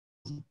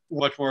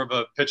much more of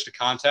a pitch to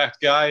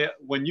contact guy.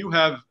 When you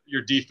have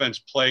your defense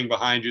playing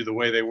behind you the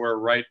way they were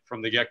right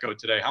from the get-go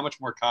today, how much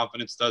more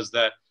confidence does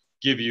that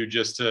give you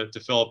just to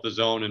fill up the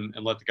zone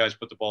and let the guys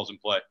put the balls in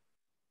play?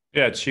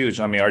 Yeah, it's huge.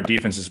 I mean, our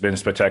defense has been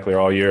spectacular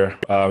all year.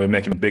 We're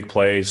making big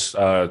plays,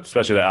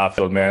 especially the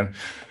outfield, man.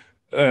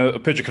 A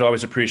pitcher could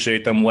always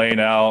appreciate them laying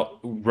out,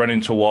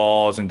 running to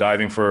walls, and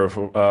diving for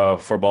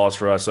balls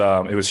for us.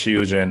 It was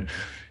huge, and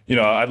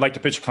I'd like to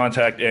pitch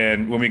contact.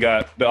 And when we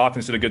got the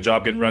offense did a good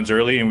job getting runs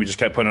early, and we just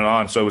kept putting it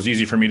on, so it was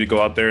easy for me to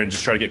go out there and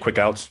just try to get quick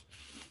outs.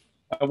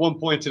 At one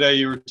point today,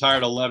 you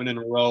retired 11 in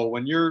a row.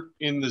 When you're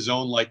in the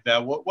zone like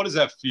that, what does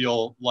that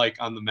feel like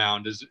on the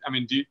mound?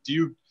 Do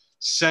you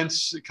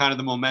sense kind of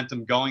the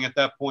momentum going at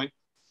that point?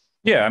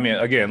 Yeah, I mean,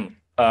 again,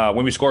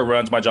 when we score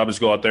runs, my job is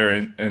to go out there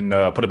and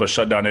put up a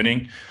shutdown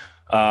inning.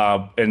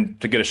 And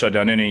to get a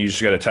shutdown inning, you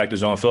just got to attack the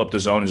zone, fill up the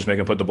zone, and just make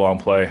them put the ball in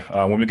play.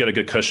 When we get a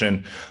good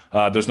cushion,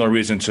 there's no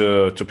reason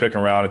to pick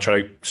around and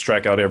try to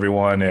strike out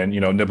everyone and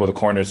nibble the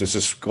corners. It's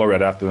just go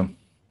right after them.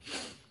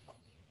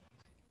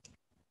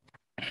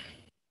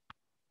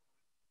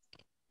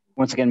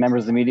 Once again,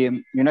 members of the media,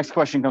 your next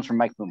question comes from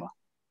Mike Puma.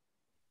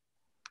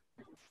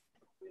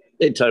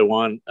 Hey,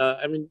 Taijuan.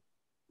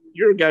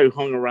 You're a guy who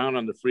hung around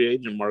on the free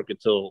agent market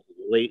till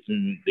late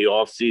in the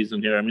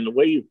offseason here. I mean, the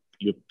way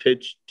you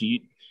pitch, do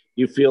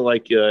you feel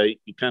like you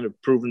kind of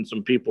proven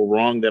some people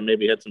wrong that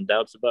maybe had some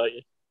doubts about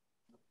you?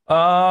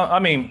 I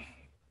mean,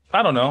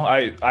 I don't know.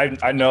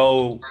 I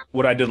know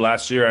what I did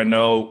last year. I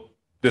know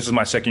this is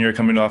my second year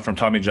coming off from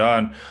Tommy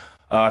John.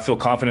 I feel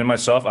confident in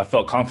myself. I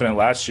felt confident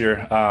last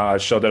year. I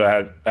showed that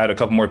I had a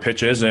couple more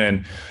pitches.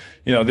 And,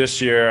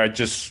 this year I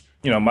just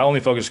 – my only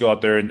focus is go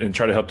out there and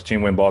try to help the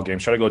team win ball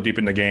games, try to go deep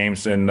in the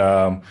games. And,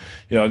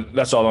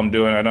 that's all I'm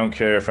doing. I don't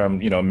care if I'm,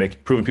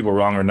 proving people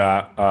wrong or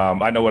not.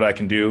 I know what I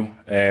can do.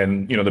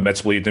 And, the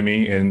Mets believe in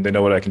me, and they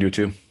know what I can do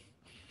too.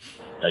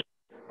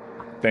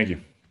 Thank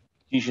you.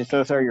 Keisha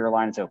Sothar, your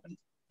line is open.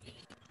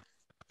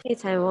 Hey,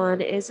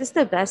 Taijuan. Is this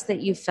the best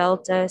that you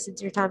felt since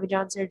your Tommy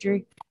John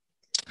surgery?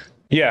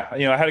 Yeah.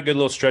 I had a good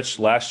little stretch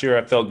last year.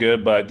 I felt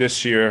good. But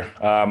this year,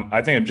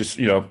 I think I'm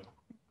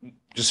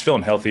just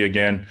feeling healthy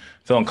again,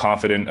 feeling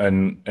confident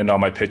in all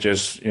my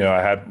pitches. I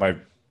had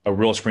a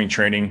real spring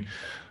training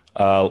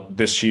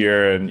this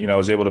year, and I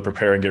was able to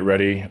prepare and get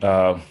ready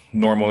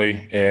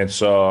normally, and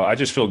so I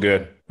just feel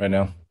good right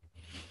now.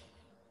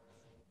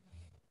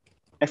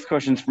 Next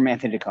question is from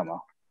Anthony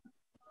DeComo.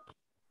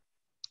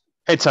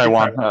 Hey,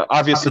 Taijuan.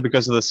 Obviously,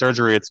 because of the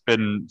surgery, it's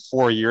been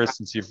 4 years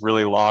since you've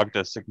really logged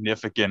a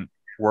significant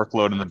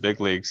workload in the big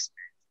leagues.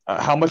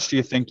 How much do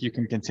you think you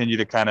can continue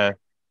to kind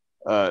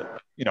of,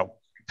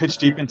 pitch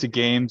deep into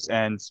games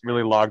and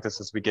really log this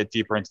as we get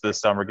deeper into the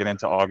summer, get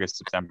into August,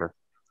 September?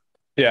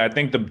 Yeah, I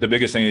think the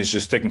biggest thing is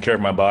just taking care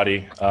of my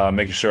body,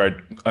 making sure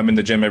I'm in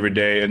the gym every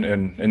day and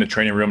in the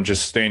training room,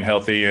 just staying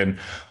healthy and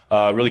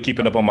really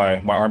keeping up on my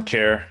arm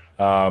care,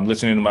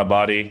 listening to my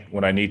body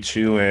when I need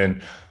to.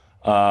 And,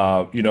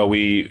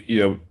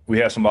 we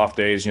have some off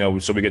days,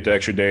 so we get the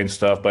extra day and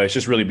stuff, but it's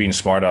just really being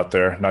smart out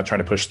there, not trying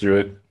to push through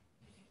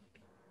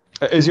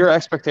it. Is your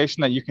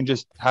expectation that you can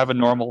just have a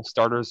normal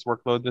starter's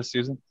workload this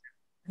season?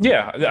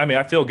 Yeah, I mean,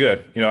 I feel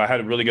good. I had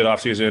a really good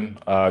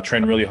offseason,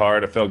 trained really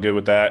hard. I felt good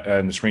with that,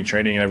 and the spring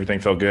training and everything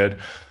felt good.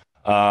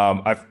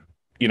 I've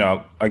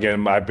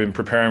been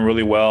preparing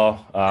really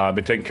well. I've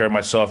been taking care of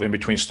myself in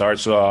between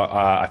starts, so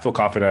I feel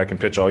confident I can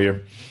pitch all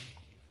year.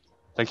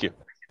 Thank you.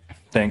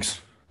 Thanks.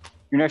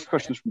 Your next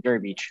question is from Gary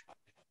Beach.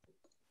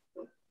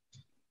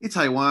 Hey,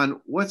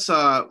 Taijuan, what's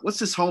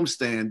this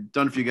homestand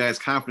done for you guys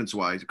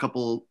confidence-wise? A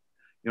couple,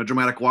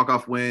 dramatic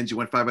walk-off wins. You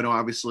went 5-0,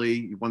 obviously.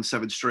 You won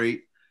 7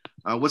 straight.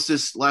 What's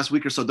this last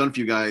week or so done for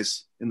you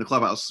guys in the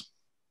clubhouse?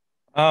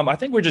 I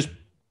think we're just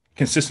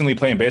consistently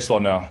playing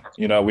baseball now.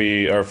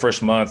 Our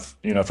first month,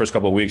 first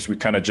couple of weeks,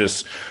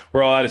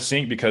 we're all out of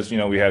sync because,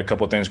 we had a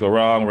couple of things go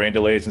wrong, rain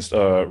delays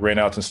and rain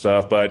outs and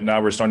stuff. But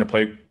now we're starting to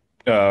play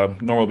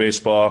normal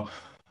baseball.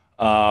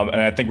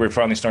 And I think we're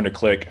finally starting to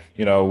click.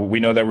 We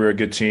know that we're a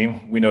good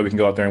team. We know we can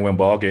go out there and win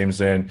ball games.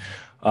 And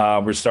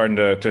we're starting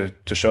to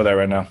show that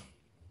right now.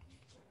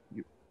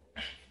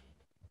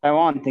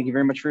 Taijuan, thank you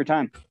very much for your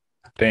time.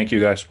 Thank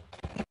you, guys.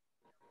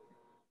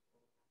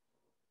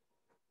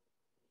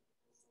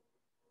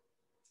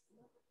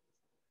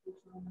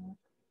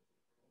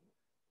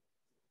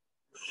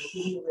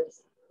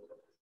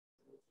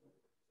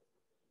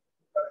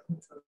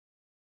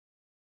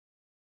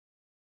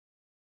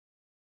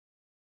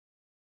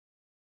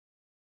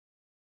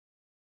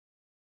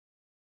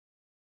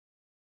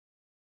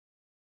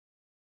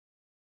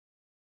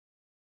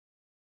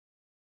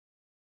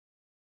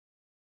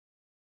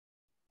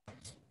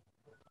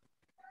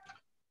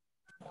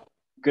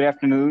 Good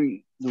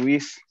afternoon,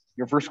 Luis.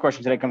 Your first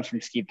question today comes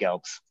from Steve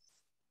Gelbs.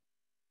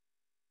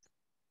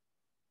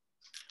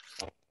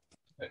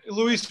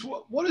 Luis,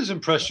 what has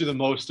impressed you the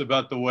most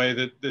about the way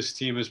that this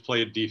team has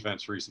played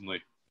defense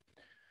recently?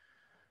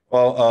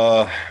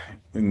 Well,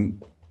 I'm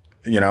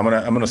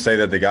gonna say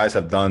that the guys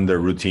have done their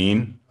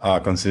routine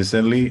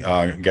consistently.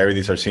 Gary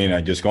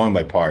DiSarcina, just going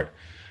by part,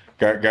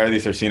 Gary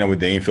Sarcina with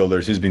the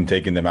infielders, he's been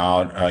taking them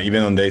out.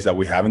 Even on days that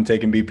we haven't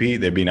taken BP,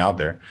 they've been out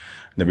there.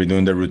 They've been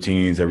doing their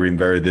routines. They've been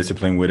very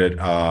disciplined with it.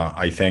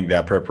 I think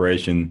that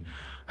preparation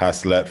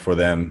has led for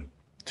them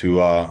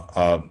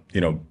to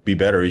be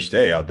better each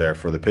day out there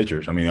for the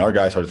pitchers. I mean, our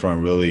guys are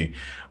throwing really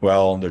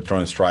well. They're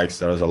throwing strikes.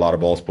 There's a lot of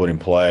balls put in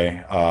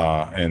play,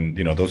 and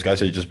those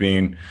guys are just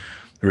being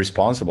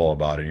responsible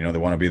about it. They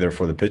want to be there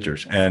for the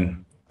pitchers.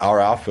 And our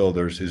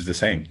outfielders is the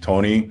same.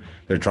 Tony,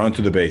 they're throwing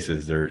to the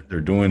bases. They're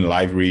doing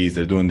live reads.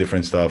 They're doing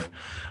different stuff.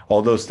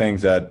 All those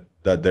things that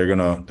they're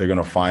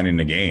gonna find in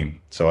the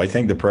game. So I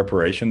think the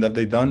preparation that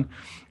they've done,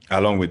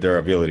 along with their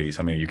abilities,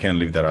 I mean, you can't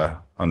leave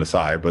that on the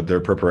side. But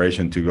their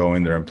preparation to go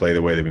in there and play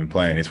the way they've been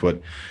playing is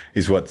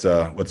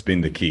what's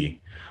been the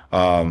key.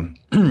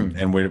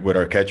 And with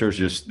our catchers,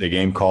 just the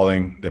game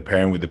calling, the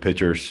pairing with the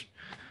pitchers.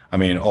 I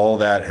mean, all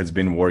that has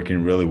been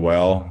working really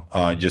well,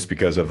 just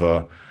because of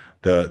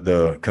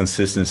the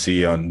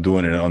consistency on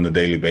doing it on a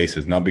daily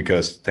basis, not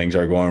because things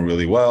are going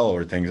really well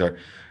or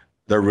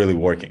they're really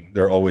working.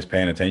 They're always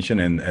paying attention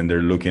and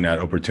they're looking at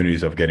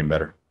opportunities of getting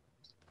better.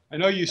 I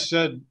know you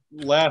said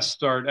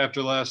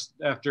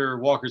after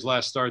Walker's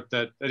last start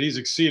that he's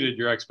exceeded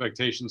your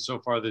expectations so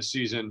far this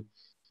season.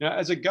 Now,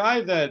 as a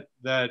guy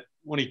that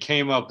when he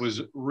came up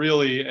was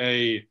really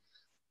a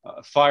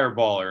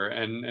fireballer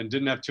and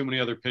didn't have too many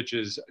other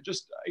pitches,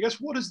 just I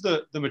guess what is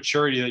the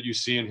maturity that you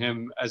see in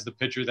him as the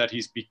pitcher that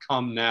he's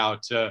become now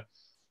to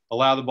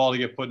allow the ball to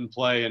get put in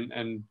play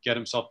and get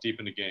himself deep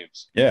into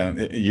games? Yeah,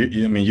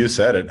 you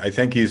said it. I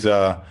think he's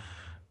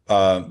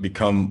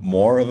become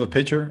more of a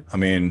pitcher. I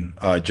mean,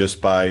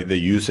 just by the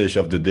usage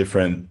of the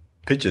different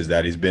pitches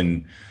that he's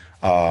been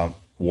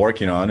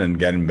working on and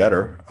getting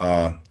better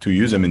to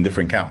use them in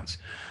different counts.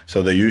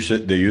 So the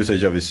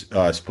usage of his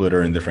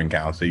splitter in different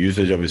counts, the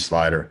usage of his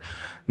slider,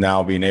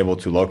 now being able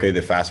to locate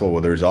the fastball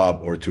whether it's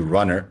up or to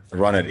run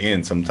it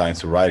in sometimes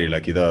to righty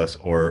like he does,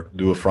 or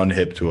do a front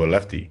hip to a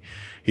lefty.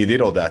 He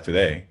did all that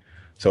today.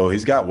 So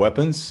he's got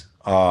weapons.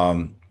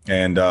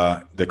 And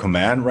the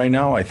command right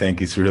now, I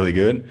think, is really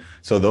good.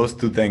 So those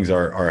two things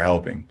are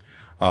helping.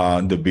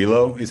 The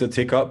velo is a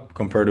tick up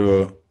compared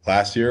to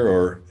last year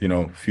or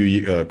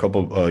a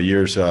couple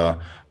years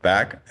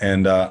back,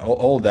 and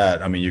all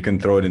that. I mean, you can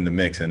throw it in the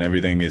mix, and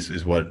everything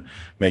is what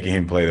making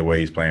him play the way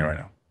he's playing right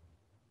now.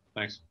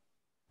 Thanks.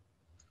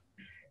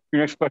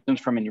 Your next question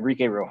is from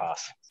Enrique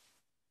Rojas.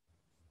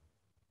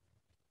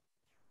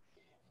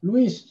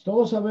 Luis,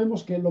 todos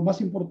sabemos que lo más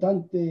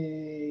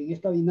importante en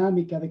esta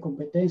dinámica de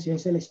competencia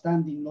es el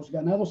standing, los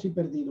ganados y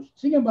perdidos.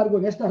 Sin embargo,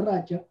 en esta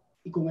racha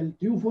y con el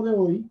triunfo de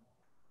hoy,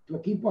 tu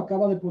equipo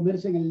acaba de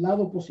ponerse en el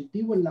lado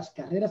positivo en las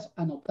carreras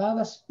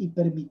anotadas y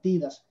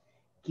permitidas.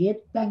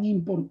 ¿Qué tan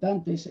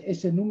importante es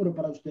ese número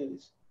para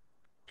ustedes?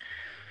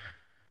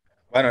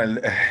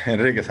 Bueno,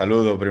 Enrique,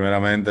 saludo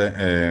primeramente.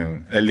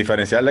 El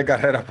diferencial de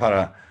carreras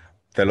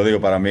te lo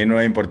digo, para mí no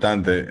es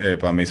importante.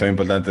 Para mí son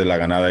importantes la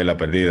ganada y la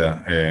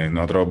perdida.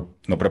 Nosotros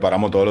nos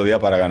preparamos todos los días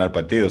para ganar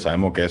partidos.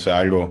 Sabemos que eso es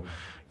algo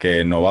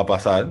que no va a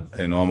pasar.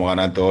 No vamos a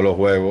ganar todos los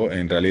juegos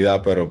en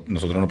realidad, pero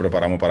nosotros nos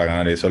preparamos para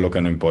ganar y eso es lo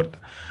que nos importa.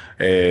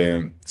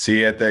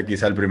 Sí, este es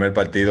quizá el primer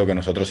partido que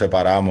nosotros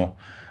separamos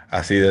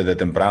así desde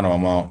temprano,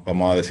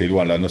 vamos a decir,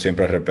 guardando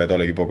siempre el respeto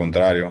al equipo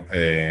contrario,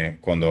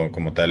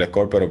 como está el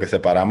score, pero que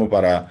separamos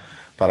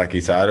para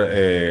quizás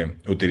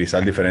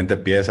utilizar diferentes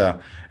piezas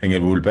en el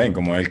bullpen,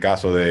 como es el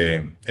caso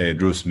de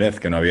Drew Smith,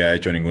 que no había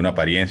hecho ninguna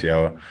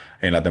apariencia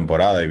en la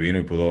temporada y vino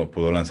y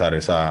pudo lanzar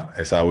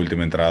esa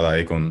última entrada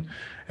ahí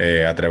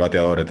a 3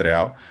 bateadores, 3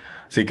 outs.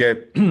 Así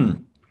que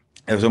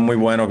eso es muy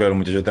bueno que los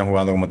muchachos estén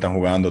jugando como están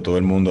jugando. Todo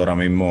el mundo ahora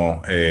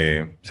mismo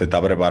se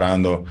está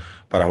preparando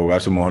para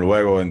jugar su mejor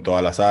juego en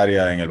todas las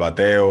áreas, en el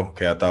bateo,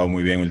 que ha estado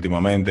muy bien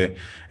últimamente,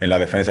 en la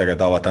defensa, que ha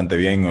estado bastante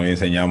bien. Hoy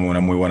enseñamos una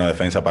muy buena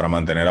defensa para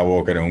mantener a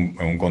Walker en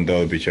un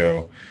conteo de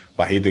picheo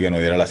bajito y que nos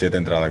diera las 7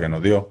 entradas que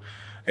nos dio.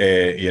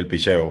 Y el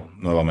picheo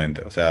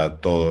nuevamente. O sea,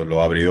 todos los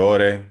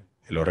abridores,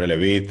 los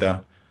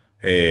relevistas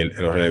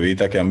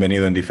que han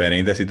venido en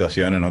diferentes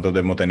situaciones. Nosotros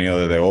hemos tenido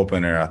desde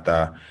opener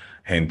hasta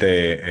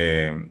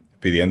gente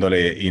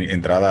pidiéndole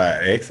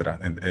entrada extra,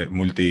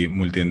 multi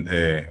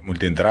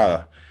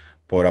entrada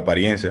por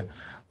apariencia,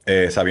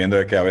 sabiendo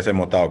de que a veces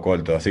hemos estado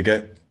cortos. Así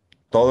que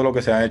todo lo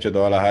que se ha hecho,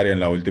 todas las áreas en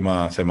la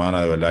última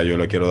semana, de verdad, yo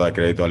le quiero dar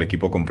crédito al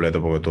equipo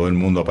completo porque todo el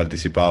mundo ha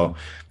participado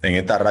en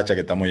esta racha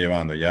que estamos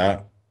llevando.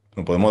 Ya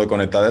nos podemos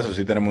desconectar de eso.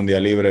 Sí tenemos un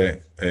día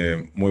libre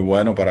muy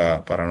bueno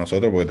para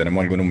nosotros porque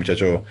tenemos algunos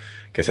muchachos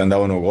que se han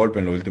dado unos golpes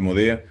en los últimos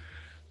días.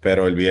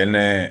 Pero el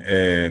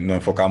viernes nos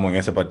enfocamos en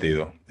ese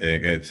partido.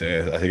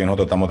 Así que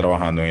nosotros estamos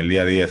trabajando en el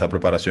día a día, esa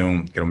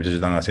preparación que los muchachos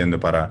están haciendo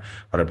para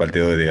el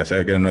partido de día. Así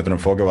que nuestro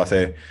enfoque va a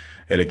ser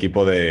el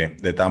equipo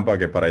de Tampa,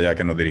 que es para allá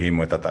que nos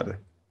dirigimos esta tarde.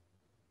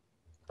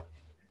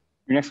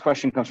 Your next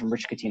question comes from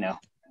Rich Catino.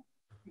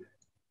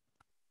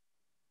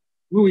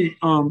 Louis,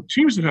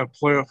 teams that have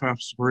playoff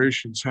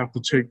aspirations have to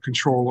take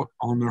control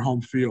on their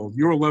home field.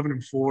 You're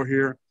 11-4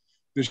 here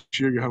this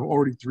year. You have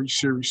already 3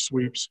 series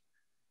sweeps.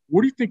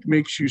 What do you think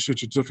makes you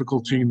such a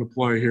difficult team to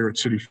play here at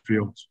Citi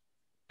Field?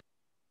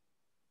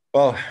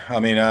 Well,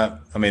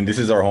 this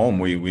is our home.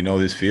 We know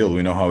this field.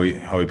 We know how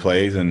he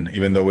plays, and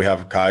even though we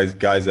have guys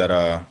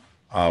that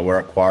were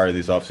acquired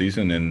this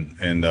offseason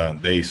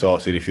and they saw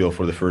City Field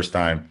for the first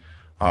time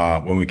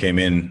when we came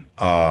in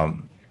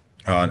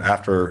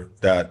after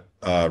that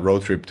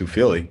road trip to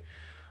Philly,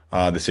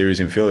 the series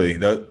in Philly.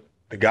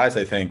 The guys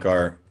I think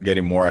are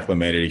getting more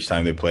acclimated each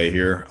time they play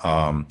here.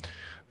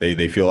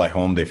 They feel like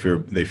home. They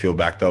feel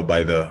backed up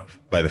by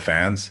the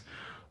fans.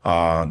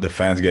 The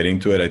fans get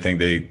into it. I think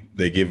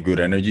they give good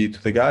energy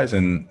to the guys,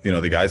 and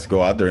the guys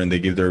go out there and they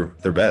give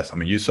their best. I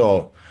mean, you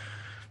saw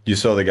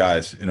the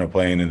guys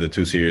playing in the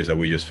two series that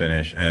we just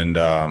finished, and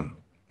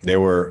they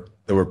were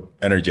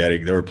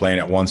energetic. They were playing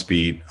at one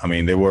speed. I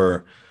mean, they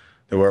were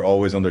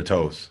always on their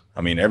toes.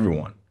 I mean,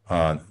 everyone.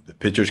 The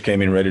pitchers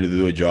came in ready to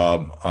do a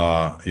job.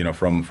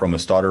 From a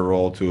starter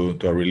role to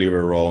a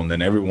reliever role, and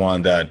then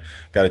everyone that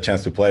got a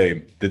chance to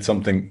play did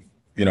something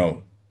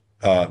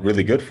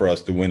really good for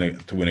us to win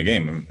a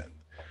game.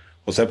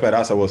 Jose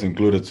Peraza was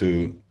included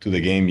to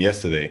the game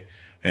yesterday,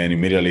 and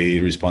immediately he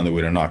responded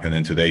with a knock. And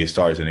then today he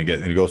starts and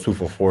he goes 2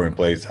 for 4 and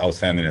plays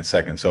outstanding at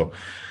second. So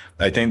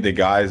I think the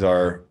guys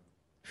are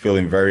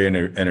feeling very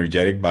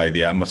energetic by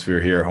the atmosphere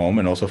here at home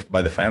and also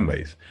by the fan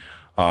base.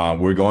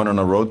 We're going on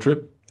a road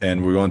trip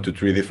and we're going to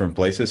 3 different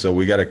places, so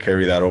we got to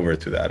carry that over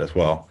to that as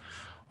well.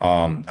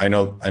 I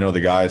know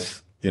the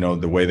guys,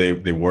 the way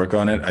they work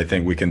on it. I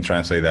think we can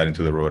translate that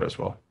into the road as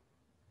well.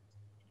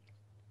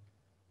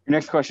 Your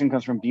next question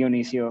comes from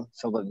Dionisio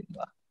Silva.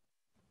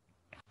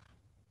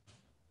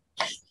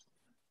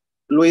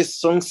 Luis,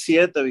 son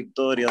 7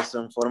 victorias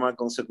en forma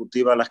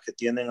consecutiva las que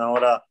tienen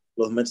ahora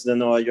los Mets de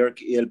Nueva York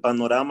y el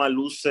panorama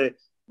luce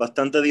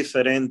bastante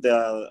diferente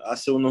a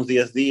hace unos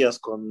 10 días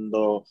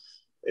cuando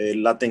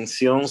la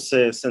tensión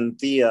se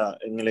sentía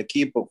en el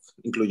equipo,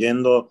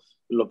 incluyendo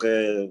lo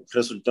que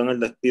resultó en el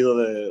despido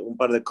de un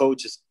par de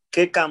coaches.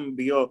 ¿Qué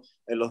cambió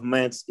en los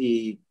Mets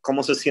y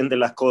cómo se sienten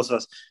las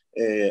cosas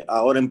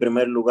ahora en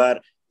primer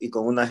lugar y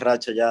con una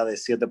racha ya de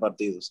 7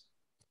 partidos?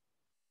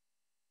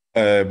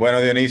 Bueno,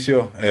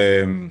 Dionisio,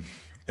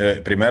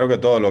 primero que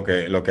todo lo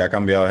que ha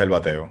cambiado es el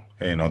bateo.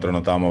 Nosotros no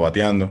estábamos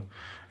bateando.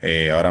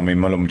 Ahora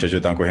mismo los muchachos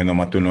están cogiendo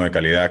más turnos de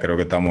calidad. Creo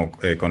que estamos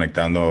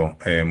conectando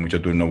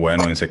muchos turnos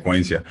buenos en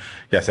secuencia,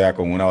 ya sea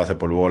con una base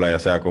por bola, ya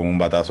sea con un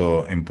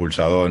batazo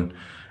impulsador.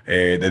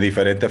 De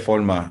diferentes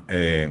formas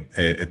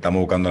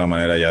estamos buscando la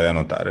manera ya de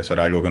anotar. Eso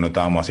era algo que no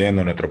estábamos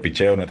haciendo. Nuestro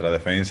picheo, nuestra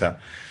defensa,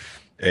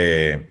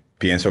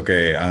 pienso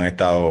que han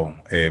estado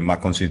más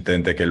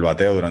consistentes que el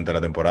bateo durante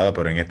la temporada,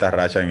 pero en esta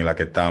racha en la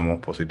que estamos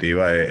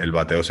positiva, el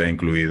bateo se ha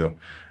incluido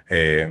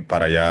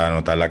para ya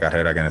anotar la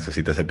carrera que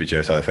necesita ese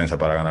picheo, esa defensa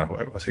para ganar el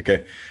juego. Así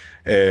que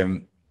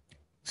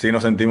sí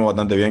nos sentimos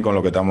bastante bien con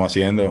lo que estamos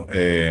haciendo,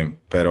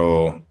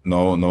 pero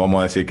no vamos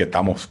a decir que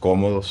estamos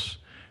cómodos,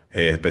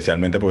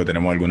 especialmente porque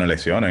tenemos algunas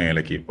lesiones en el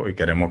equipo y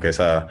queremos que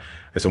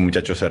esos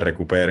muchachos se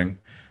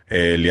recuperen.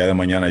 El día de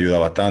mañana ayuda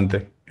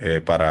bastante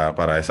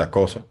para esas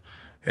cosas.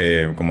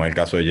 Como es el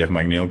caso de Jeff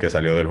McNeil, que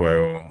salió del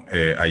juego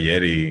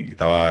ayer y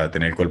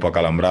tenía el cuerpo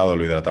acalambrado,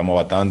 lo hidratamos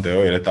bastante.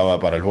 Hoy él estaba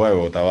para el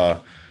juego,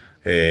 estaba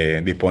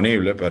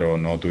disponible, pero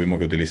no tuvimos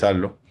que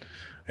utilizarlo.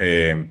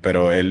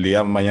 Pero el día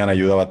de mañana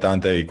ayuda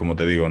bastante y como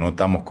te digo, no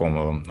estamos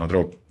cómodos.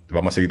 Nosotros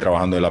vamos a seguir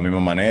trabajando de la misma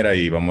manera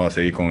y vamos a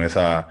seguir con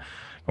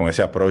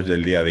ese approach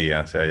del día a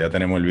día. O sea, ya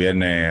tenemos el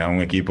viernes a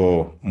un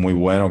equipo muy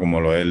bueno como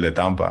lo es el de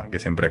Tampa, que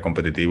siempre es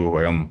competitivo,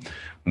 juegan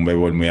un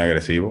béisbol muy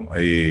agresivo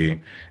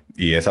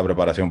y esa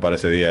preparación para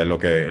ese día es lo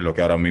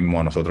que ahora mismo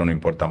a nosotros nos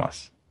importa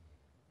más.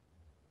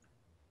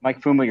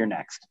 Mike Fuma, you're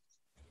next.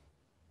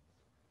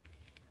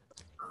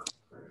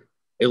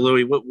 Hey,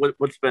 Louis,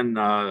 what's been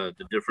the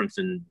difference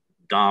in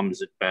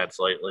Dom's at bats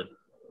lately?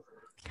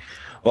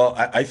 Well,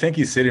 I think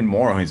he's sitting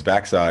more on his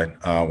backside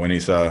when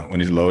he's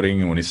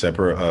loading and when he's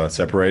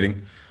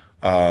separating.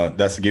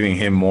 That's giving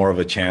him more of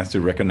a chance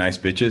to recognize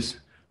pitches.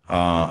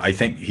 I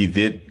think he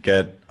did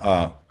get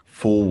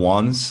full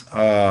ones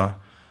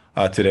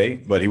today,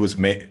 but he was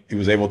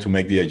able to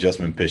make the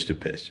adjustment pitch to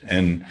pitch.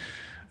 And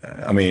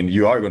I mean,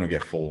 you are going to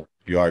get full.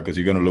 You are, because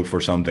you're going to look for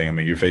something. I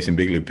mean, you're facing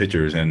big league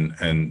pitchers, and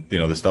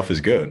the stuff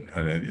is good.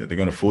 They're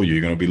going to fool you.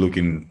 You're going to be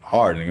looking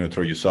hard, and they're going to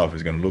throw you soft.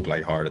 It's going to look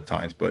like hard at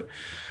times, but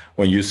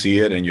when you see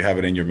it and you have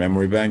it in your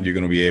memory bank, you're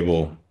going to be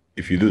able,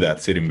 if you do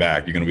that sitting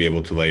back, you're going to be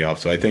able to lay off.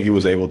 So I think he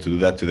was able to do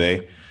that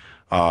today,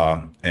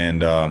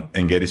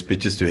 and get his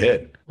pitches to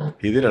hit.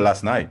 He did it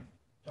last night.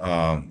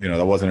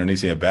 That wasn't an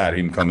easy at bat.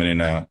 Him coming in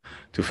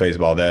to face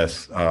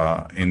Valdez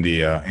in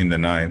the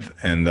ninth,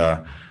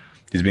 and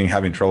he's been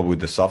having trouble with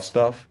the soft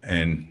stuff,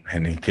 and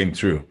he came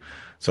through.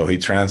 So he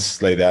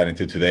translated that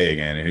into today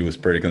again, and he was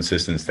pretty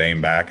consistent,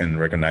 staying back and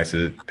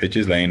recognizing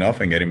pitches, laying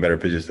off, and getting better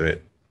pitches to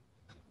hit.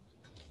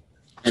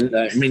 And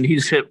I mean,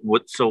 he's hit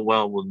so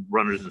well with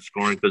runners in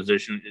scoring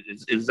position.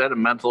 Is that a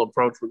mental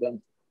approach for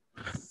them?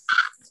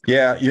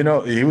 Yeah,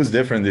 he was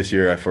different this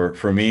year.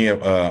 For me,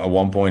 at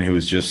one point, he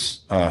was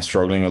just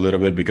struggling a little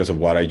bit because of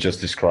what I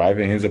just described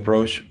in his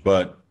approach.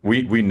 But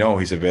we know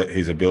his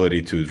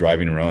ability to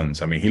drive in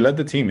runs. I mean, he led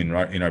the team in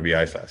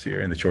RBIs last year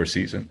in the short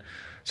season.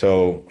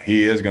 So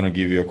he is going to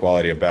give you a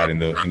quality at bat in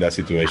that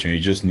situation. He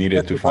just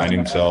needed to find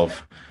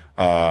himself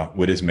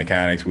with his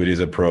mechanics, with his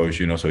approach,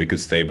 so he could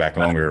stay back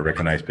longer,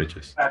 recognize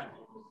pitches.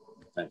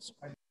 Thanks.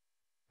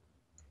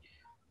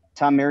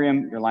 Tom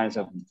Merriam, your line is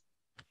open.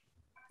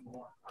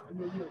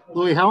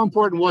 Louis, how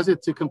important was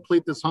it to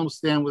complete this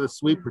homestand with a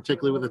sweep,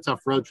 particularly with a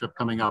tough road trip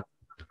coming up?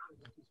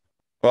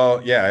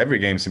 Well, yeah, every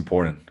game's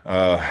important.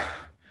 I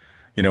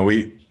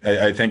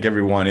think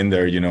everyone in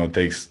there,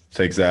 takes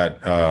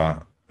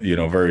that,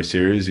 very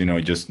serious.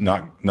 Just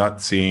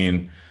not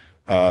seeing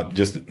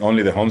just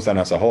only the homestand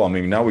as a whole. I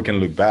mean, now we can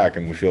look back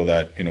and we feel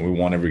that we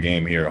won every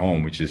game here at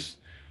home, which is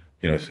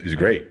is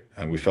great,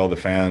 and we felt the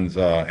fans'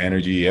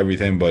 energy,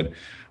 everything. But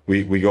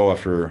we go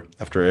after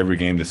every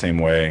game the same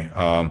way.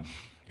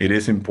 It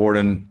is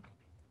important.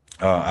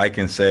 I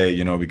can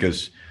say,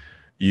 because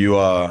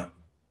you're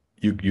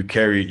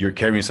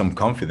carrying some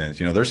confidence.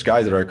 There's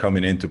guys that are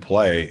coming into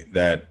play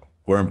that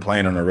weren't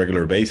playing on a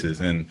regular basis,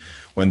 and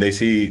when they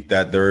see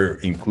that they're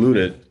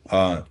included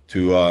to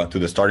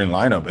the starting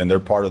lineup and they're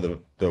part of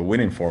the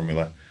winning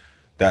formula,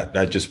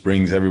 that just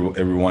brings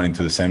everyone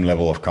into the same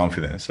level of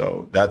confidence.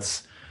 So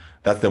that's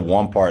the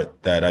one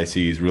part that I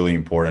see is really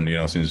important.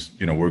 Since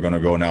we're going to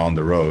go now on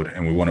the road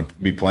and we want to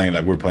be playing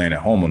like we're playing at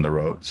home on the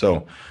road.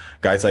 So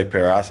guys like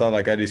Peraza,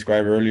 like I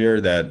described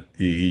earlier, that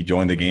he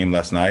joined the game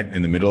last night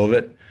in the middle of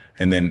it,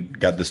 and then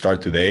got the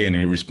start today, and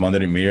he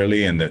responded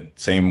immediately in the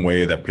same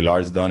way that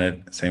Pilar's done it,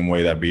 same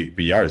way that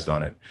Villar's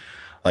done it.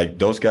 Like,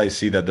 those guys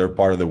see that they're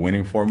part of the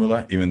winning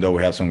formula, even though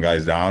we have some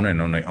guys down and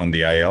on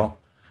the IL.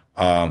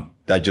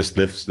 That just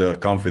lifts the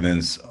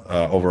confidence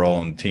overall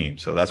on the team.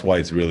 So that's why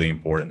it's really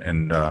important,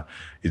 and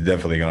it's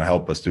definitely going to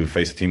help us to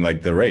face a team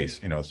like the Rays,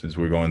 since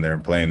we're going there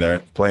and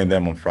playing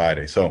them on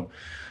Friday. So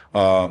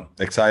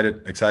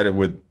excited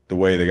with the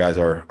way the guys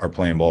are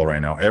playing ball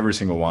right now. Every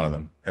single one of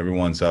them.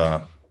 Everyone's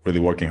really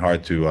working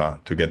hard to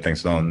get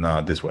things done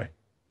this way.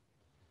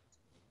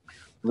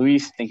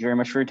 Luis, thank you very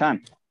much for your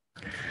time.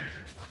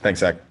 Thanks,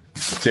 Zach.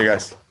 See you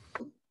guys.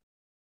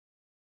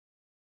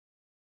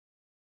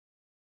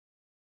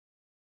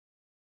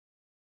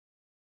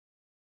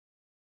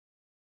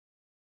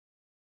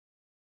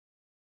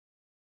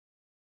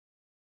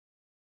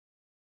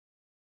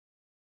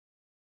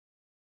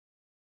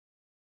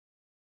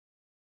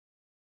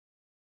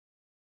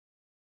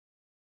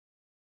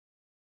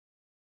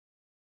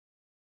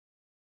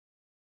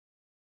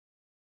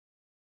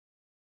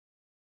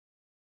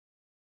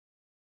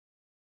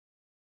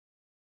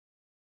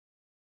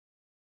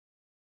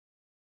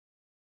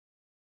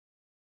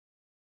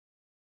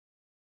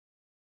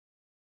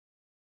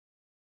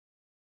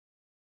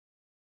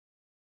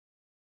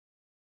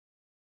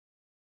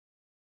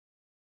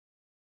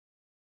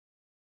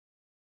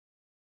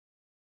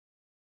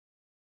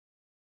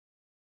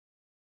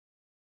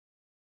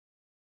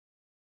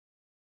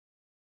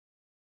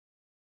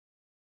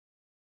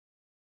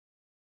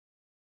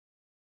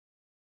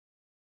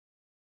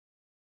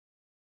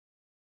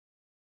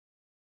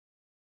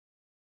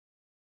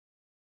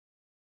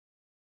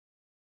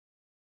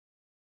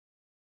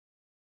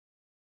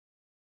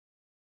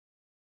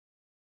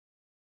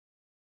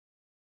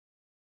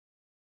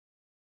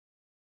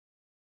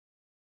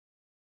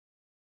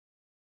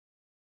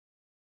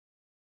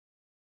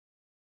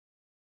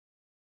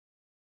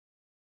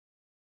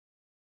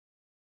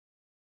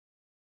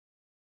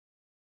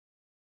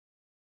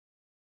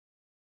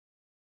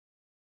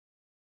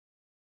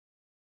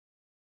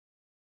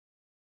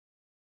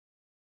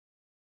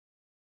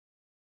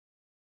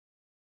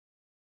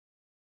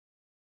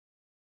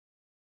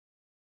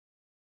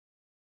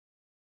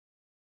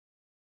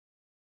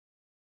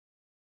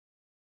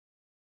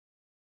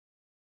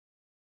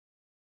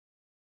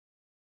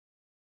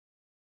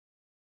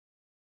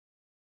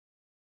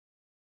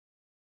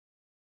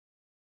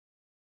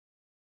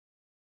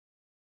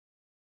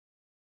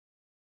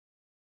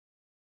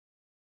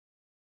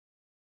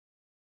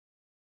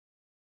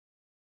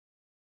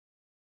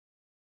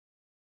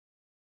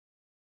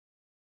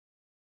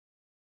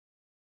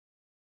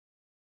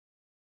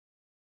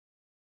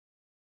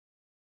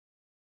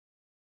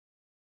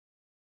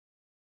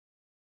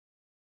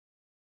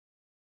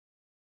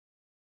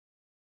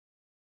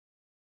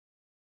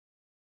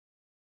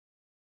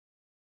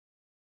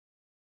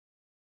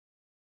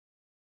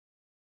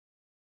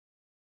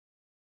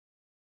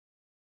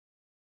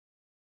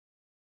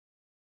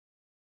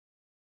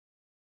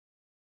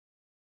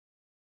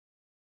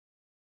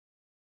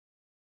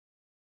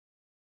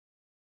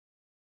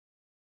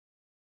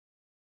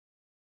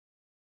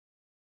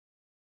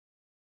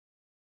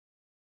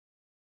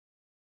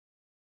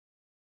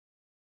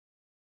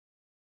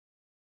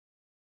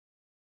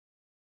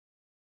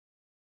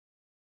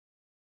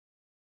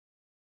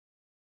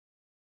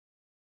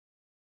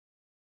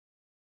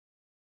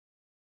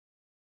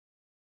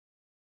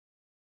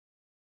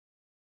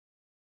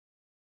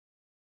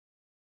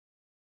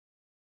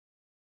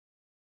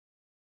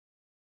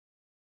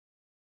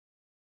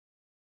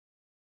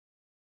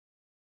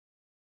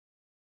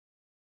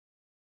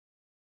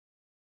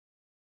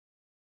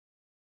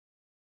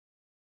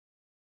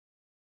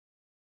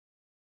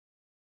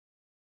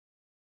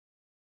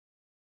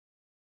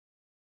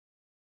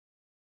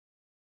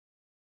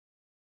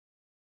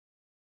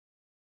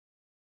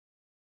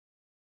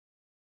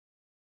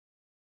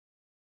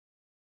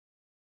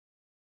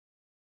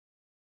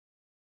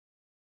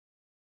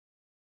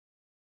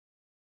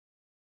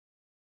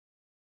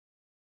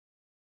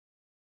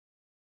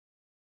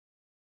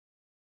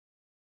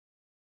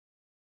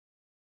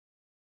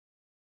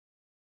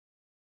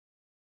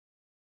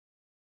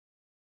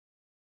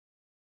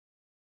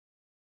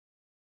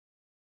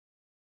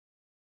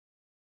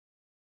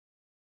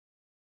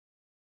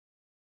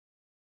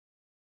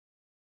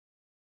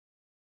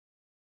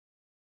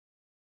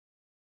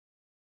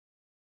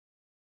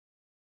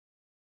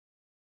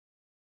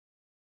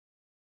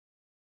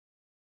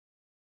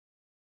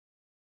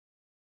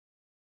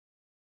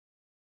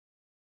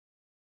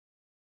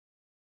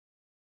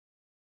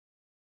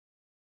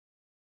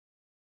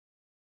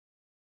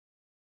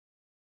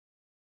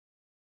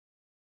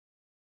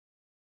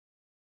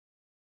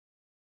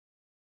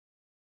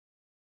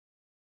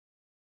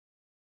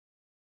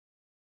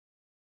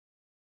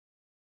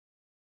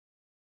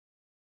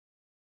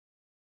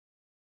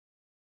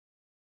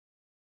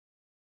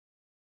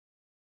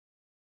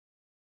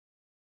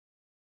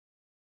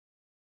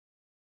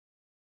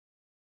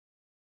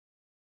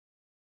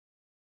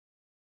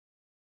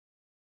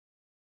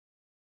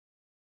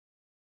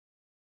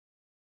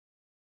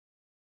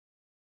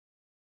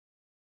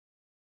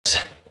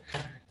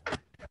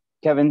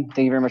 Kevin,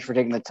 thank you very much for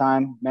taking the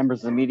time. Members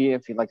of the media,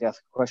 if you'd like to ask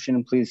a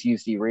question, please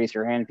use the raise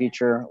your hand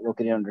feature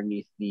located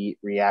underneath the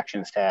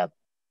reactions tab.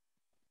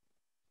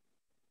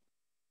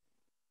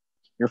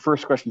 Your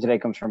first question today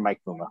comes from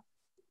Mike Puma.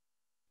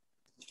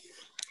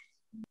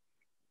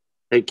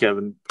 Hey,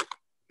 Kevin.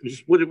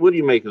 What do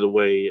you make of the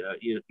way,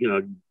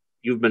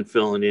 you've been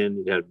filling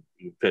in,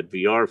 you've had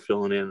VR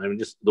filling in, I mean,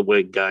 just the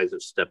way guys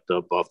have stepped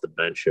up off the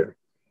bench here?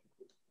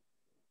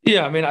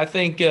 Yeah, I mean, I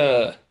think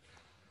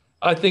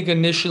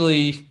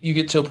initially you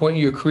get to a point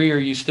in your career,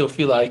 you still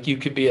feel like you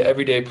could be an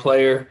everyday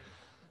player.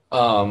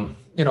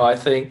 I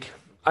think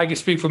I can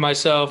speak for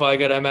myself. I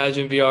got to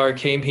imagine VR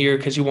came here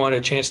because you wanted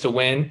a chance to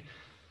win.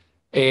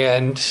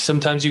 And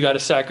sometimes you got to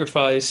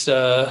sacrifice,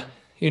 the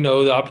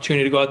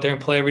opportunity to go out there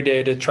and play every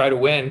day to try to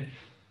win.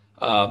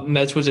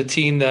 Mets was a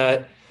team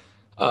that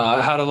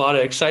had a lot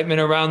of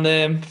excitement around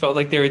them. Felt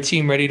like they're a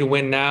team ready to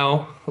win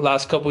now. The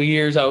last couple of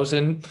years, I was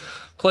in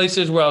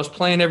places where I was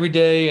playing every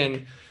day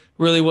and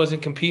really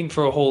wasn't competing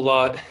for a whole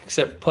lot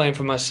except playing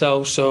for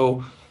myself.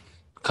 So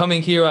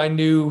coming here, I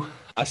knew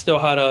I still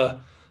had a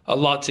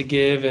lot to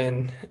give,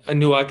 and I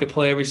knew I could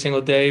play every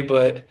single day,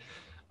 but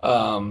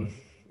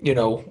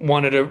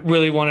wanted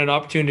an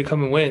opportunity to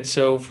come and win.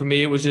 So for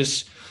me, it was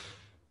just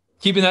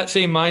keeping that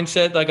same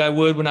mindset like I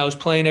would when I was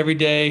playing every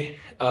day.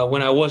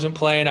 When I wasn't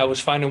playing, I was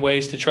finding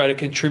ways to try to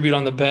contribute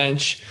on the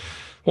bench,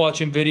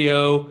 watching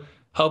video,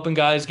 helping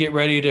guys get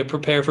ready to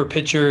prepare for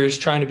pitchers,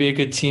 trying to be a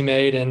good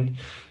teammate. And,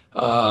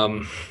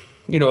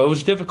 it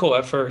was difficult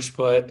at first,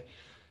 but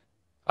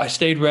I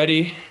stayed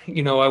ready.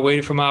 I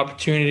waited for my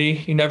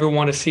opportunity. You never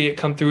want to see it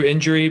come through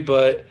injury,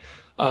 but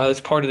it's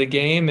part of the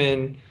game.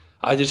 And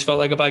I just felt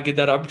like if I get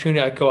that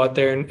opportunity, I'd go out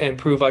there and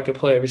prove I could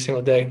play every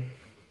single day.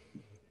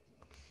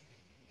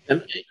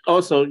 And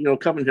also,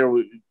 coming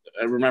here,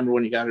 I remember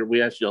when you got here,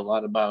 we asked you a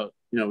lot about,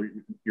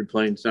 you're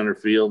playing center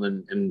field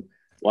and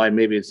why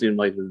maybe it seemed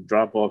like the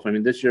drop off. I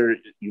mean, this year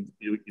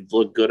you've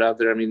looked good out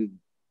there. I mean,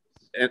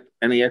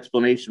 any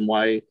explanation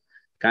why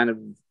kind of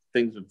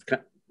things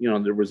have,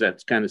 there was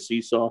that kind of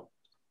seesaw?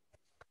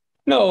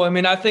 No, I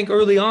mean, I think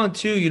early on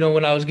too,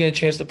 when I was getting a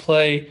chance to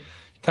play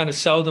kind of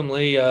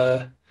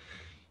seldomly,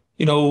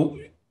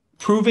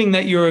 proving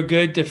that you're a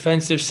good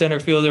defensive center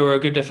fielder or a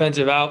good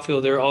defensive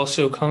outfielder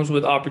also comes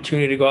with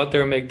opportunity to go out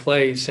there and make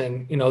plays.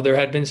 And, there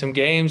had been some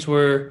games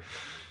where,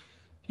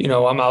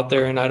 I'm out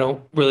there and I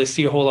don't really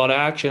see a whole lot of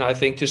action. I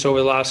think just over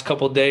the last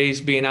couple of days,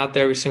 being out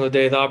there every single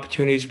day, the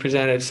opportunities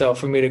presented itself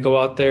for me to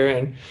go out there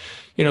and,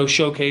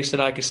 showcase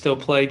that I could still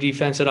play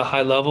defense at a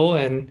high level.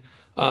 And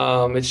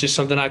it's just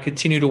something I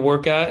continue to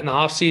work at in the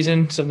off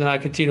season, something I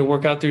continue to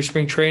work out through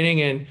spring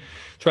training and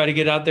try to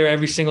get out there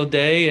every single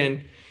day.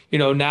 And,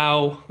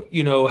 now,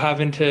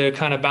 having to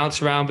kind of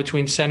bounce around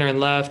between center and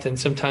left and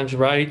sometimes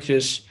right,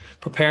 just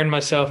preparing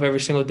myself every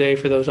single day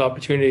for those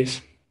opportunities.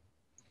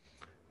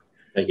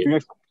 Thank you. Your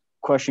next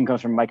question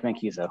comes from Mike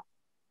Mancuso.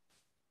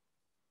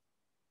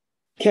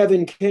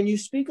 Kevin, can you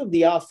speak of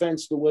the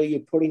offense, the way you're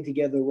putting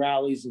together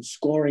rallies and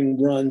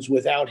scoring runs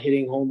without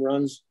hitting home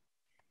runs?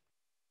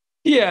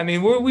 Yeah, I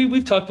mean,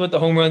 we've talked about the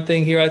home run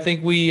thing here. I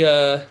think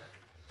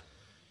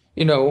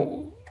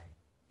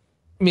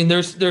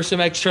there's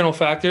some external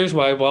factors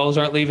why balls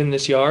aren't leaving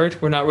this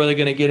yard. We're not really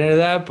going to get into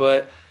that,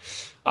 but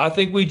I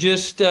think we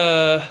just,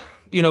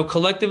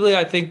 collectively,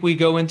 I think we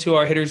go into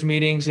our hitters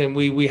meetings and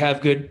we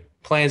have good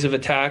plans of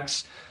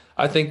attacks.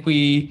 I think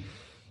we,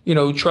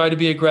 try to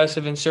be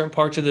aggressive in certain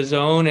parts of the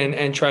zone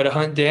and try to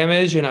hunt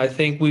damage. And I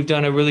think we've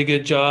done a really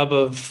good job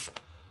of,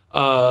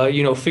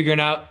 figuring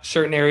out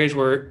certain areas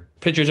where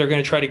pitchers are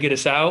going to try to get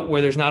us out,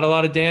 where there's not a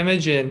lot of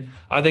damage. And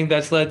I think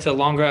that's led to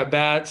longer at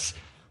bats,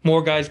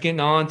 more guys getting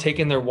on,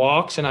 taking their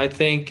walks. And I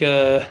think,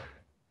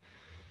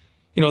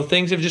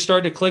 things have just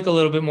started to click a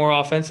little bit more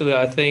offensively.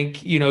 I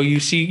think,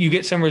 you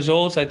get some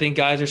results. I think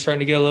guys are starting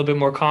to get a little bit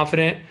more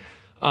confident.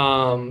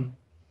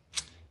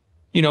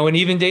 And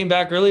even dating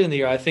back early in the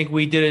year, I think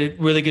we did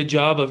a really good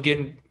job of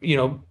getting,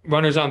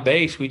 runners on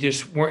base. We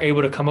just weren't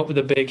able to come up with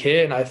a big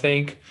hit. And I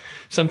think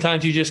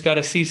sometimes you just got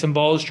to see some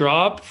balls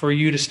drop for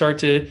you to start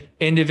to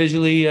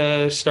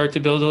individually start to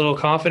build a little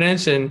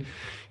confidence. And,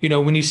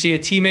 when you see a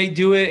teammate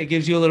do it, it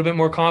gives you a little bit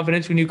more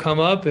confidence when you come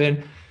up.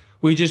 And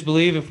we just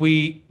believe if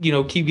we,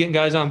 keep getting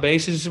guys on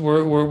bases,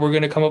 we're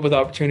going to come up with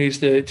opportunities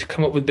to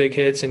come up with big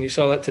hits. And you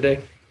saw that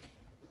today.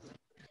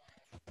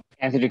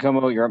 Anthony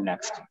Giacomo, you're up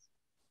next.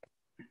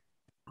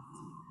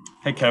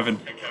 Hey, Kevin.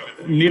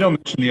 Nito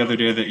mentioned the other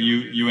day that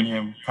you and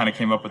him kind of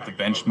came up with the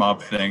bench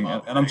mob thing.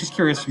 And I'm just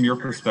curious from your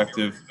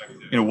perspective,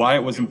 why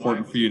it was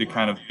important for you to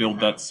kind of build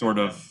that sort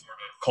of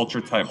culture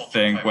type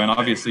thing when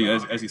obviously,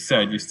 as you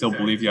said, you still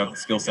believe you have the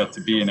skill set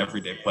to be an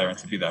everyday player and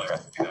to be that guy.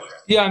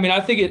 Yeah, I mean, I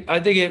think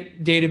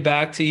it dated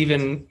back to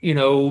even,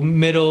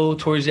 middle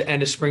towards the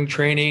end of spring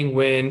training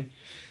when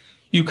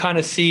you kind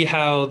of see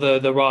how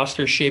the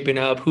roster's shaping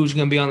up, who's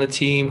going to be on the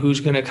team, who's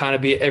going to kind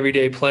of be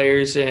everyday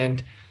players.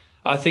 And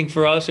I think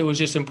for us, it was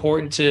just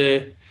important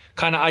to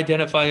kind of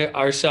identify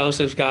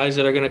ourselves as guys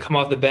that are going to come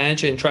off the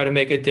bench and try to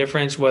make a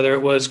difference, whether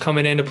it was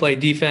coming in to play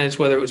defense,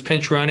 whether it was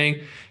pinch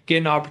running,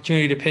 getting an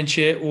opportunity to pinch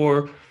hit,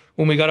 or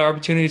when we got our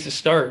opportunities to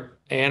start.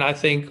 And I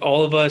think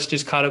all of us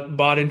just kind of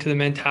bought into the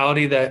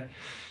mentality that,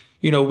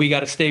 we got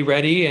to stay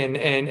ready and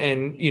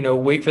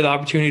wait for the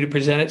opportunity to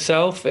present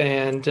itself.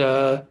 And,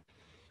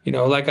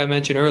 like I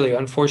mentioned earlier,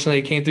 unfortunately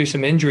it came through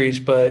some injuries,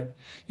 but,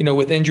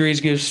 with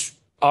injuries gives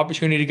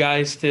opportunity to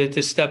guys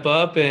to step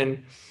up.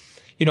 And,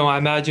 I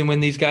imagine when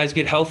these guys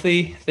get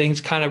healthy,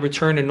 things kind of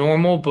return to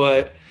normal,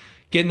 but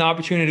getting the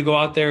opportunity to go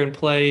out there and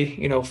play,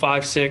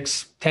 5,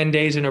 6, 10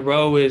 days in a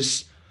row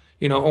is,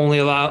 only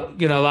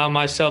allow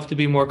myself to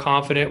be more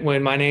confident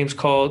when my name's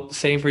called.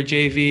 Same for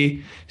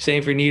JV,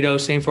 same for Nito,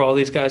 same for all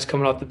these guys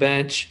coming off the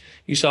bench.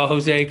 You saw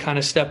Jose kind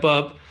of step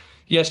up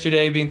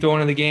yesterday, being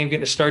thrown in the game,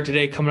 getting a start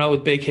today, coming out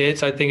with big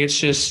hits. I think it's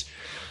just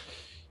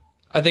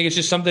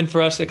something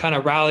for us to kind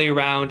of rally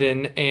around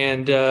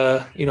and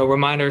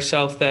remind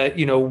ourselves that,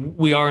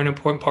 we are an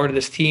important part of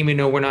this team.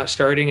 We're not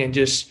starting, and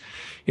just,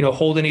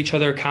 holding each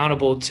other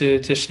accountable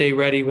to stay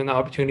ready when the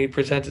opportunity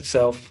presents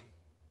itself.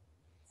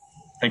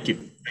 Thank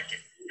you.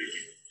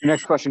 Your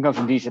next question comes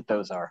from Disha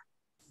Thozar.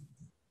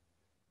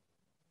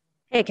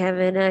 Hey,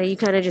 Kevin, you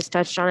kind of just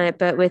touched on it,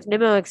 but with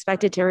Nimmo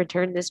expected to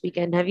return this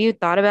weekend, have you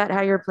thought about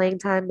how your playing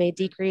time may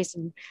decrease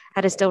and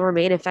how to still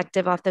remain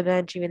effective off the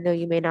bench, even though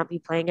you may not be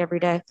playing every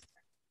day?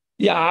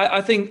 Yeah,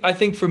 I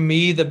think for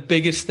me, the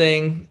biggest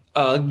thing,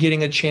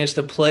 getting a chance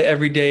to play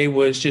every day,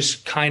 was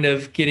just kind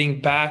of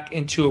getting back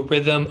into a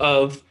rhythm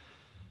of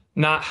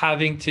not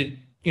having to,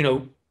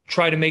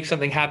 try to make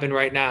something happen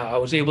right now. I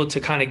was able to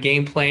kind of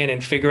game plan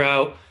and figure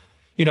out,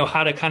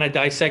 how to kind of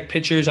dissect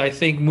pitchers. I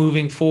think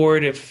moving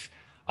forward, if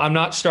I'm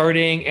not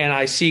starting and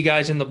I see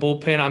guys in the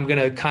bullpen, I'm going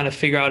to kind of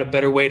figure out a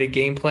better way to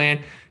game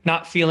plan,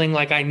 not feeling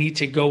like I need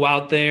to go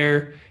out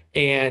there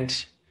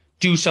and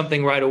do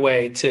something right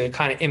away to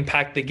kind of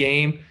impact the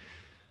game.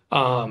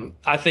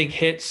 I think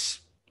hits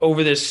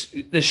over this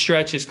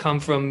stretch has come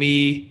from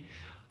me,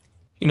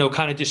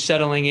 kind of just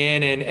settling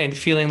in and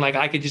feeling like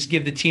I could just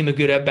give the team a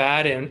good at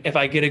bat. And if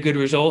I get a good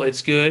result,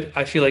 it's good.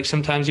 I feel like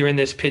sometimes you're in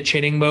this pitch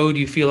hitting mode.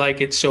 You feel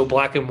like it's so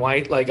black and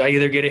white, like I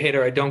either get a hit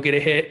or I don't get a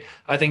hit.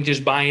 I think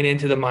just buying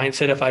into the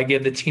mindset, if I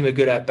give the team a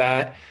good at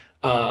bat,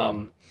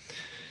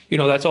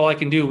 that's all I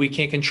can do. We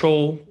can't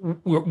control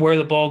where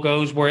the ball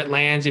goes, where it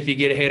lands, if you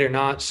get a hit or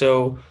not.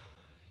 So,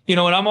 and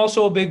I'm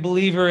also a big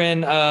believer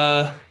in,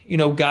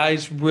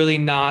 guys really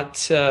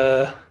not,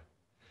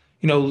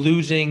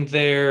 losing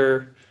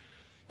their,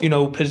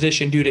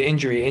 position due to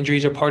injury.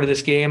 Injuries are part of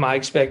this game. I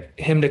expect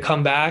him to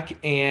come back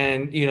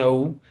and,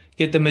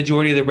 get the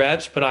majority of the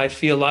reps, but I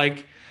feel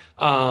like,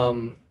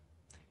 in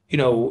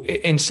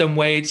some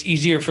way it's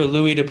easier for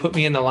Louis to put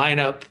me in the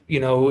lineup,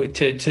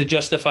 to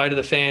justify to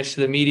the fans,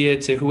 to the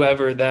media, to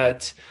whoever,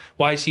 that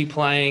why is he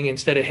playing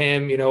instead of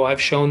him?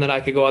 I've shown that I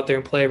could go out there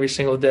and play every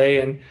single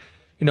day. And,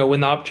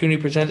 when the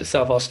opportunity presents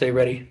itself, I'll stay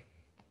ready.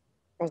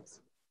 Thanks.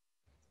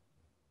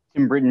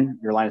 Tim Britton,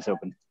 your line is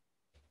open.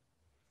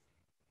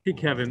 Hey,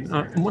 Kevin,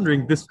 I'm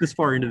wondering, this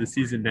far into the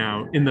season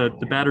now, in the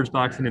batter's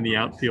box and in the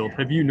outfield,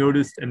 have you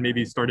noticed and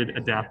maybe started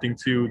adapting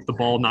to the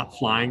ball not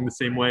flying the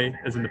same way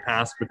as in the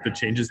past with the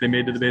changes they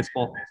made to the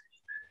baseball?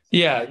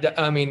 Yeah,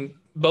 I mean,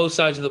 both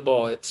sides of the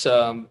ball. It's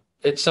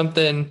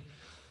something,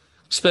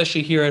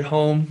 especially here at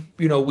home,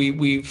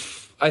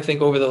 we've I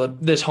think over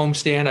this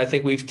homestand, I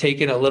think we've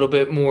taken a little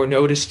bit more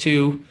notice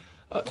to.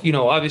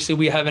 Obviously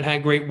we haven't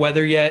had great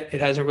weather yet. It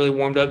hasn't really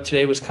warmed up.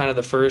 Today was kind of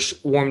the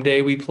first warm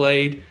day we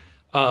played.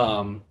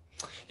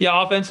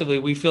 Offensively,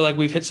 we feel like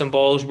we've hit some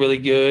balls really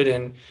good.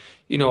 And,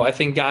 I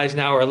think guys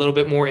now are a little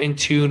bit more in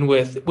tune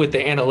with the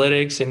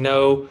analytics and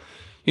know,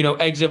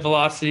 exit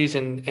velocities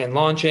and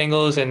launch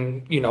angles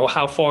and,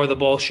 how far the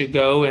ball should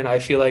go. And I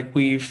feel like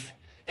we've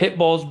hit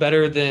balls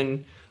better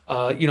than,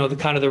 the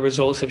kind of the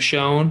results have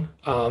shown.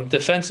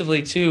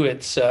 Defensively too,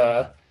 it's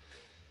been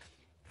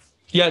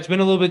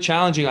a little bit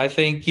challenging. I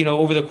think,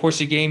 over the course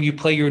of the game, you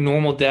play your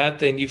normal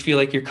depth and you feel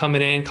like you're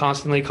coming in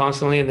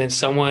constantly, and then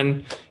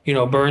someone,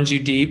 burns you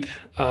deep.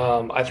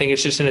 I think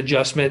it's just an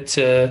adjustment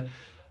to,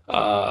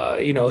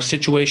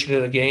 situation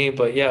of the game.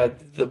 But yeah,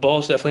 the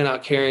ball's definitely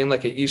not carrying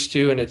like it used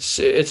to, and it's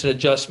an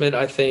adjustment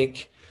I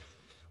think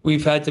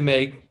we've had to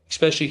make,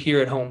 especially here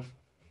at home.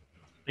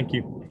 Thank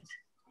you.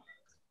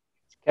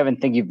 Kevin,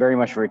 thank you very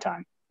much for your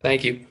time.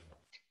 Thank you.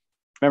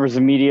 Members of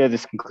the media,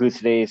 this concludes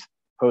today's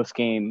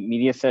post-game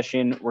media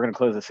session. We're going to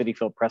close the Citi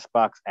Field press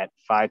box at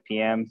 5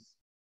 p.m.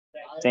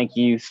 Thank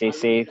you. Stay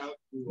safe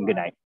and good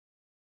night.